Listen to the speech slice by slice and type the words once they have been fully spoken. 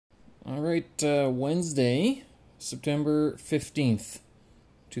All right, Wednesday, September 15th,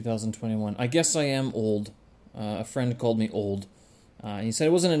 2021. I guess I am old. A friend called me old. He said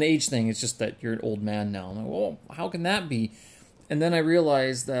it wasn't an age thing, it's just that you're an old man now. I'm like, well, how can that be? And then I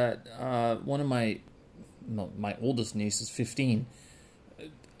realized that one of my oldest niece is 15.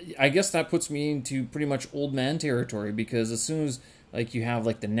 I guess that puts me into pretty much old man territory because as soon as like you have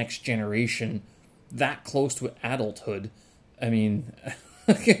like the next generation that close to adulthood, I mean,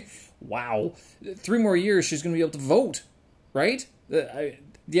 wow, 3 more years she's going to be able to vote, right? I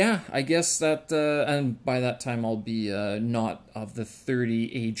guess that, and by that time I'll be not of the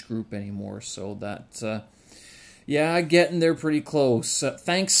 30 age group anymore. So that, getting there pretty close.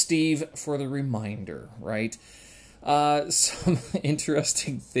 Thanks, Steve, for the reminder, right? Some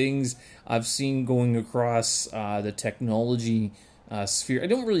interesting things I've seen going across the technology sphere. I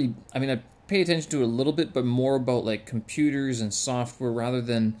pay attention to it a little bit, but more about like computers and software rather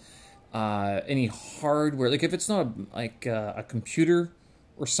than any hardware. Like if it's not a computer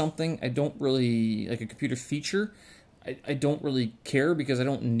or something, I don't really like a computer feature. I don't really care because I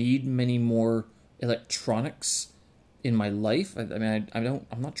don't need many more electronics in my life. I'm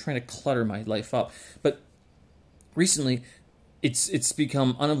not trying to clutter my life up, but recently it's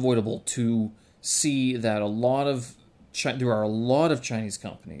become unavoidable to see that there are a lot of Chinese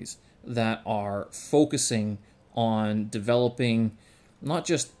companies that are focusing on developing not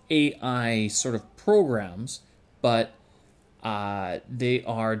just AI sort of programs, but they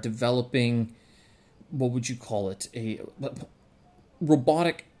are developing, what would you call it, a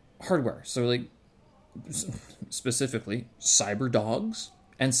robotic hardware. So like specifically cyber dogs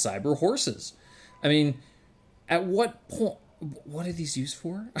and cyber horses. I mean, at what point, what are these used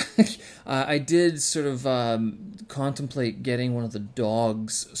for? I did sort of contemplate getting one of the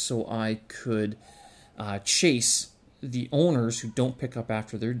dogs so I could chase the owners who don't pick up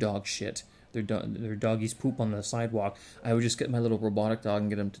after their dog shit, their doggies poop on the sidewalk. I would just get my little robotic dog and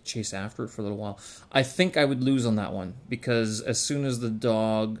get him to chase after it for a little while. I think I would lose on that one because as soon as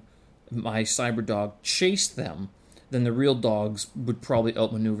my cyber dog chased them, then the real dogs would probably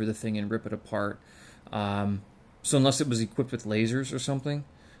outmaneuver the thing and rip it apart. So unless it was equipped with lasers or something,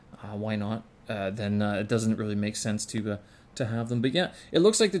 why not? Then it doesn't really make sense to have them. But yeah, it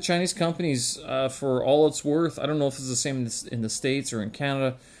looks like the Chinese companies, for all it's worth, I don't know if it's the same in the States or in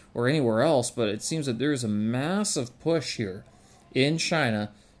Canada or anywhere else, but it seems that there's a massive push here in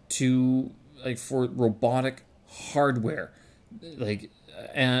China for robotic hardware.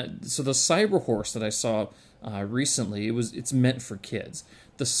 And so the cyber horse that I saw recently, it's meant for kids.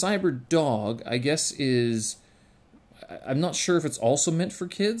 The cyber dog, I guess, I'm not sure if it's also meant for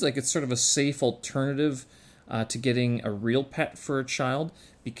kids. Like it's sort of a safe alternative to getting a real pet for a child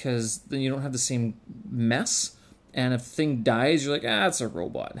because then you don't have the same mess. And if the thing dies, you're like, it's a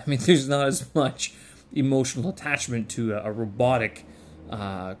robot. I mean, there's not as much emotional attachment to a robotic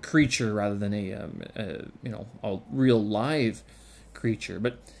creature rather than a real live creature.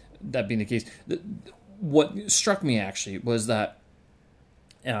 But that being the case, what struck me actually was that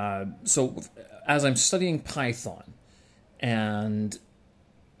so as I'm studying Python, and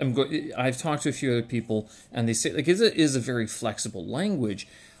I've talked to a few other people, and they say like it is a very flexible language.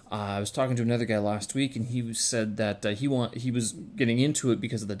 I was talking to another guy last week, and he said that he was getting into it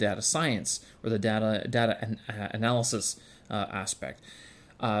because of the data science or the data analysis aspect.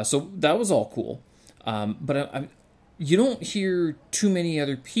 So that was all cool, but you don't hear too many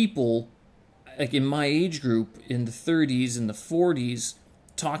other people like in my age group in the 30s and the 40s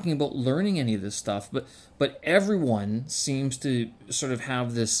talking about learning any of this stuff, but everyone seems to sort of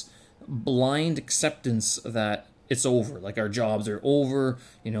have this blind acceptance that it's over, like our jobs are over,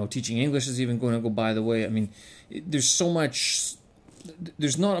 teaching English is even going to go by the way. I mean, there's not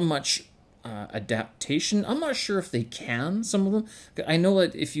much adaptation. I'm not sure if they can, some of them. I know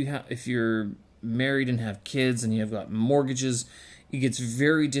that if you're married and have kids and you've got mortgages, it gets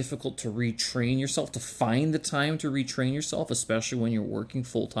very difficult to retrain yourself, to find the time to retrain yourself, especially when you're working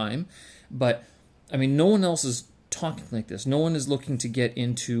full time. But, I mean, no one else is talking like this. No one is looking to get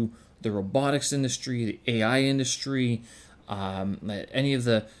into the robotics industry, the AI industry, any of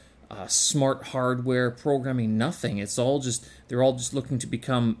the smart hardware programming, nothing. They're all just looking to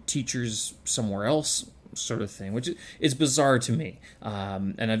become teachers somewhere else, sort of thing, which is bizarre to me.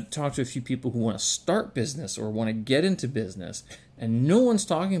 And I've talked to a few people who want to start business or want to get into business, and no one's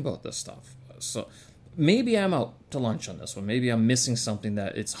talking about this stuff. So maybe I'm out to lunch on this one. Maybe I'm missing something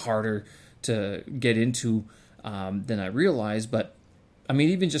that it's harder to get into than I realize. But I mean,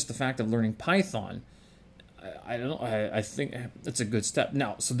 even just the fact of learning Python, I don't know. I think it's a good step.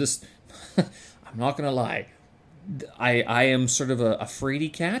 Now, so this, I'm not going to lie. I am sort of a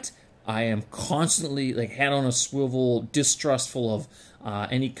fraidy cat. I am constantly like head on a swivel, distrustful of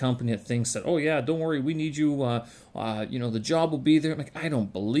any company that thinks that, oh yeah, don't worry, we need you. The job will be there. I'm like, I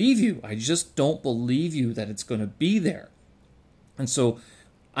don't believe you. I just don't believe you that it's going to be there. And so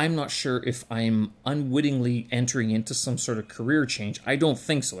I'm not sure if I'm unwittingly entering into some sort of career change. I don't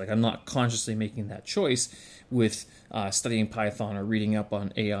think so. Like, I'm not consciously making that choice with studying Python or reading up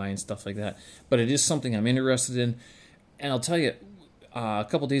on AI and stuff like that. But it is something I'm interested in. And I'll tell you, a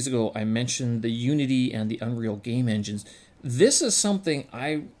couple days ago, I mentioned the Unity and the Unreal game engines. This is something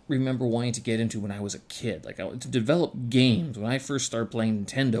I remember wanting to get into when I was a kid. Like, to develop games. When I first started playing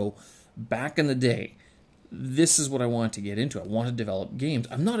Nintendo back in the day, this is what I wanted to get into. I want to develop games.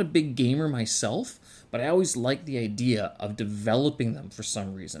 I'm not a big gamer myself, but I always liked the idea of developing them for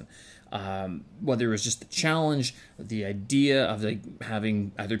some reason. Whether it was just the challenge, the idea of like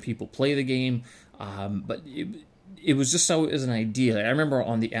having other people play the game, but it was just so as an idea. I remember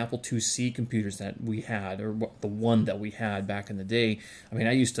on the Apple IIc computers that we had, or the one that we had back in the day, I mean,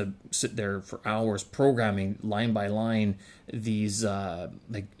 I used to sit there for hours programming line by line these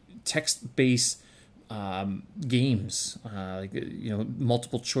like text-based games,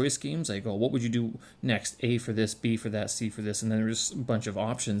 multiple choice games. I go, what would you do next? A for this, B for that, C for this, and then there's a bunch of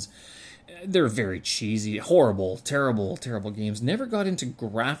options. They're very cheesy, horrible, terrible games. Never got into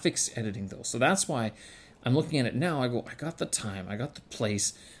graphics editing though, so that's why I'm looking at it now. I go, I got the time, I got the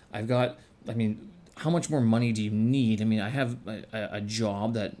place, I've got. I mean, how much more money do you need? I mean, I have a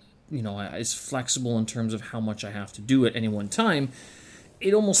job that is flexible in terms of how much I have to do at any one time.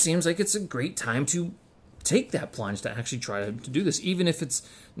 It almost seems like it's a great time to take that plunge to actually try to do this, even if it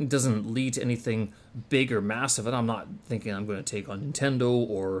doesn't lead to anything big or massive. And I'm not thinking I'm going to take on Nintendo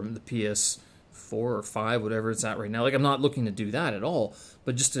or the PS4 or 5, whatever it's at right now. Like, I'm not looking to do that at all,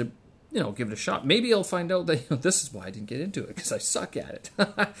 but just to give it a shot. Maybe I'll find out that this is why I didn't get into it, because I suck at it.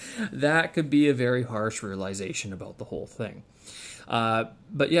 That could be a very harsh realization about the whole thing.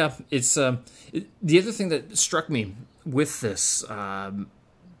 But yeah, it's the other thing that struck me with this,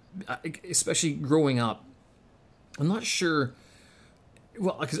 especially growing up. I'm not sure.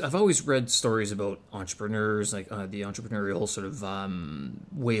 Well, because I've always read stories about entrepreneurs, like the entrepreneurial sort of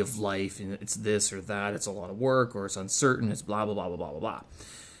way of life, and it's this or that. It's a lot of work, or it's uncertain. It's blah blah blah blah blah blah blah.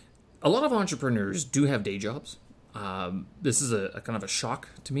 A lot of entrepreneurs do have day jobs. This is a kind of a shock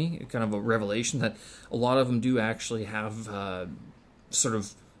to me, kind of a revelation that a lot of them do actually have sort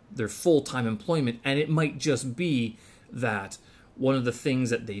of their full-time employment, and it might just be that one of the things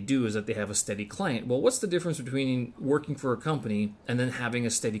that they do is that they have a steady client. Well, what's the difference between working for a company and then having a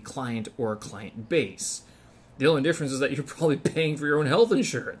steady client or a client base? The only difference is that you're probably paying for your own health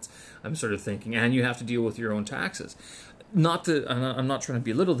insurance, I'm sort of thinking, and you have to deal with your own taxes. I'm not trying to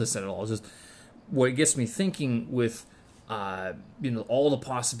belittle this at all. It's just what it gets me thinking with all the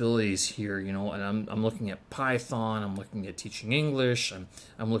possibilities here, and I'm looking at Python, I'm looking at teaching English,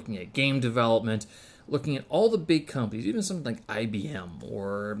 I'm looking at game development, looking at all the big companies, even something like IBM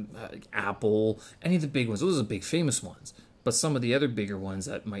or Apple, any of the big ones. Those are the big famous ones. But some of the other bigger ones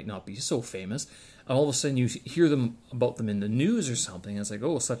that might not be so famous, and all of a sudden you hear about them in the news or something, and it's like,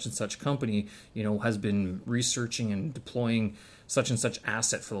 oh, such and such company, has been researching and deploying such and such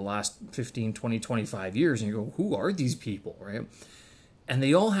asset for the last 15, 20, 25 years, and you go, who are these people, right? And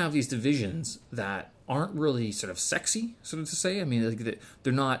they all have these divisions that aren't really sort of sexy, sort of to say. I mean,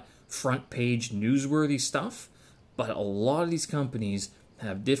 they're not front page newsworthy stuff, but a lot of these companies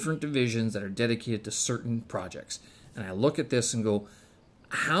have different divisions that are dedicated to certain projects. And I look at this and go,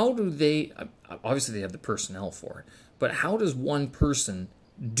 how do they, obviously they have the personnel for it, but how does one person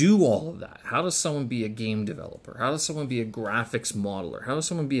do all of that? How does someone be a game developer? How does someone be a graphics modeler? How does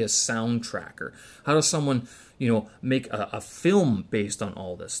someone be a sound tracker? How does someone, make a film based on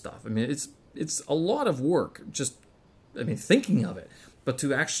all this stuff? I mean, it's a lot of work, thinking of it. But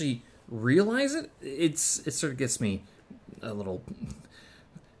to actually realize it, it sort of gets me a little.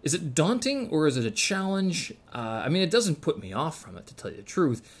 Is it daunting or is it a challenge? It doesn't put me off from it, to tell you the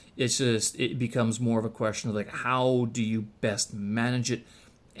truth. It's just, it becomes more of a question of like, how do you best manage it?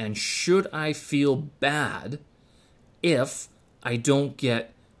 And should I feel bad if I don't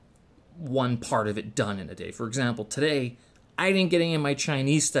get one part of it done in a day? For example, today, I didn't get any of my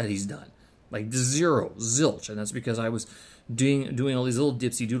Chinese studies done. Like zero, zilch. And that's because I was doing all these little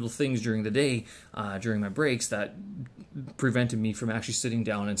dipsy doodle things during the day, during my breaks, that prevented me from actually sitting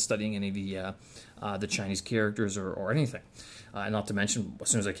down and studying any of the Chinese characters or anything. Not to mention, as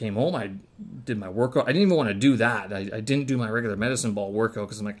soon as I came home, I did my workout. I didn't even want to do that. I didn't do my regular medicine ball workout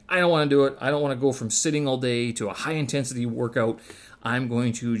because I'm like, I don't want to do it. I don't want to go from sitting all day to a high-intensity workout. I'm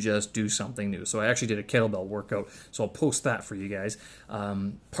going to just do something new. So I actually did a kettlebell workout. So I'll post that for you guys.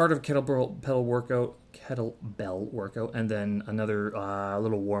 Part of kettlebell workout, and then another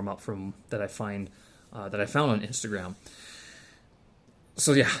little warm-up that I found on Instagram.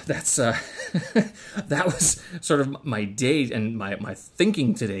 So yeah, that's that was sort of my day, and my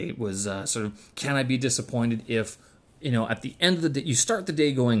thinking today was sort of, can I be disappointed if, at the end of the day, you start the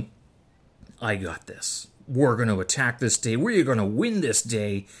day going, I got this. We're going to attack this day. We're going to win this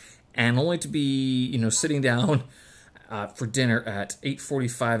day, and only to be, sitting down for dinner at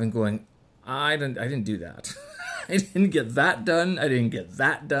 8:45 and going, I didn't do that. I didn't get that done. I didn't get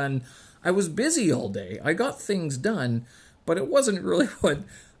that done. I was busy all day. I got things done, but it wasn't really what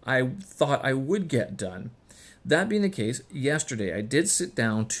I thought I would get done. That being the case, yesterday I did sit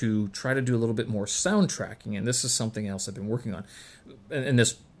down to try to do a little bit more sound tracking, and this is something else I've been working on. And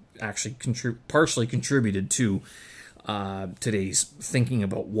this actually partially contributed to today's thinking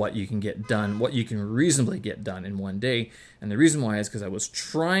about what you can get done, what you can reasonably get done in one day. And the reason why is because I was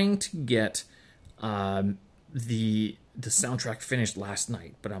trying to get the soundtrack finished last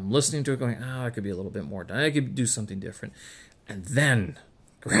night, but I'm listening to it going, I could be a little bit more done. I could do something different. And then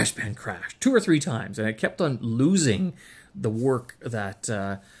GarageBand crashed 2 or 3 times, and I kept on losing the work that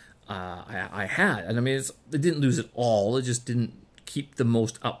I had. And I mean, it didn't lose it all. It just didn't keep the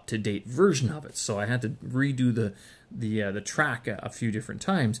most up-to-date version of it. So I had to redo the track a few different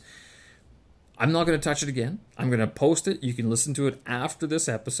times. I'm not going to touch it again. I'm going to post it. You can listen to it after this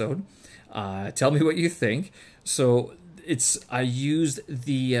episode. Tell me what you think. So I used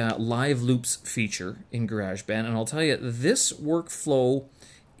the live loops feature in GarageBand, and I'll tell you, this workflow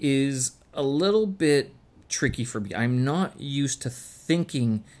is a little bit tricky for me. I'm not used to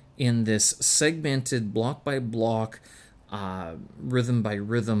thinking in this segmented block by block, rhythm by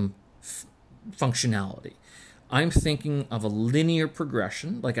rhythm functionality. I'm thinking of a linear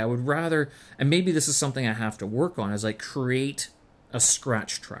progression. Like I would rather, and maybe this is something I have to work on, is like create a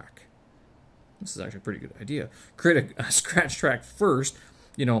scratch track. This is actually a pretty good idea. Create a scratch track first,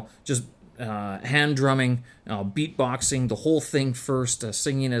 just hand drumming, beatboxing, the whole thing first,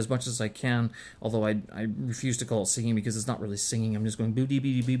 singing as much as I can, although I refuse to call it singing because it's not really singing. I'm just going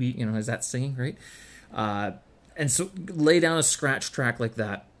boo-dee-bee-dee-bee, is that singing, right? And so lay down a scratch track like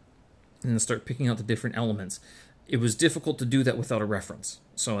that and then start picking out the different elements. It was difficult to do that without a reference.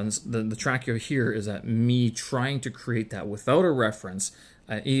 So the track you hear is that me trying to create that without a reference,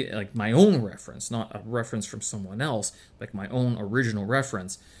 like my own reference, not a reference from someone else, like my own original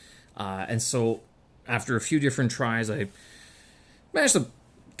reference. And so after a few different tries, I managed to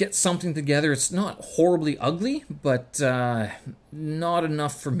get something together. It's not horribly ugly, but not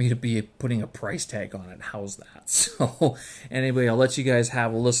enough for me to be putting a price tag on it. How's that? So anyway, I'll let you guys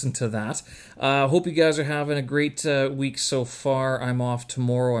have a listen to that. Hope you guys are having a great week so far. I'm off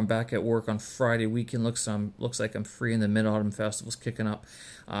tomorrow. I'm back at work on Friday weekend. Looks like I'm free, and the Mid-Autumn Festival's kicking up.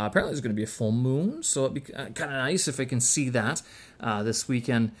 Apparently there's going to be a full moon, so it'd be kind of nice if I can see that this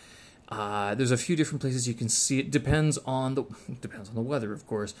weekend. There's a few different places you can see it. Depends on the weather, of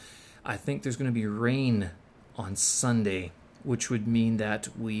course. I think there's going to be rain on Sunday, which would mean that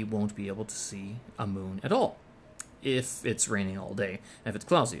we won't be able to see a moon at all if it's raining all day, if it's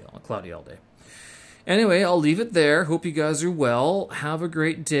cloudy all day. Anyway, I'll leave it there. Hope you guys are well. Have a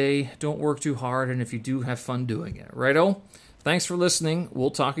great day. Don't work too hard, and if you do, have fun doing it. Righto? Thanks for listening. We'll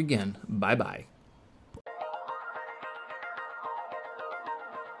talk again. Bye-bye.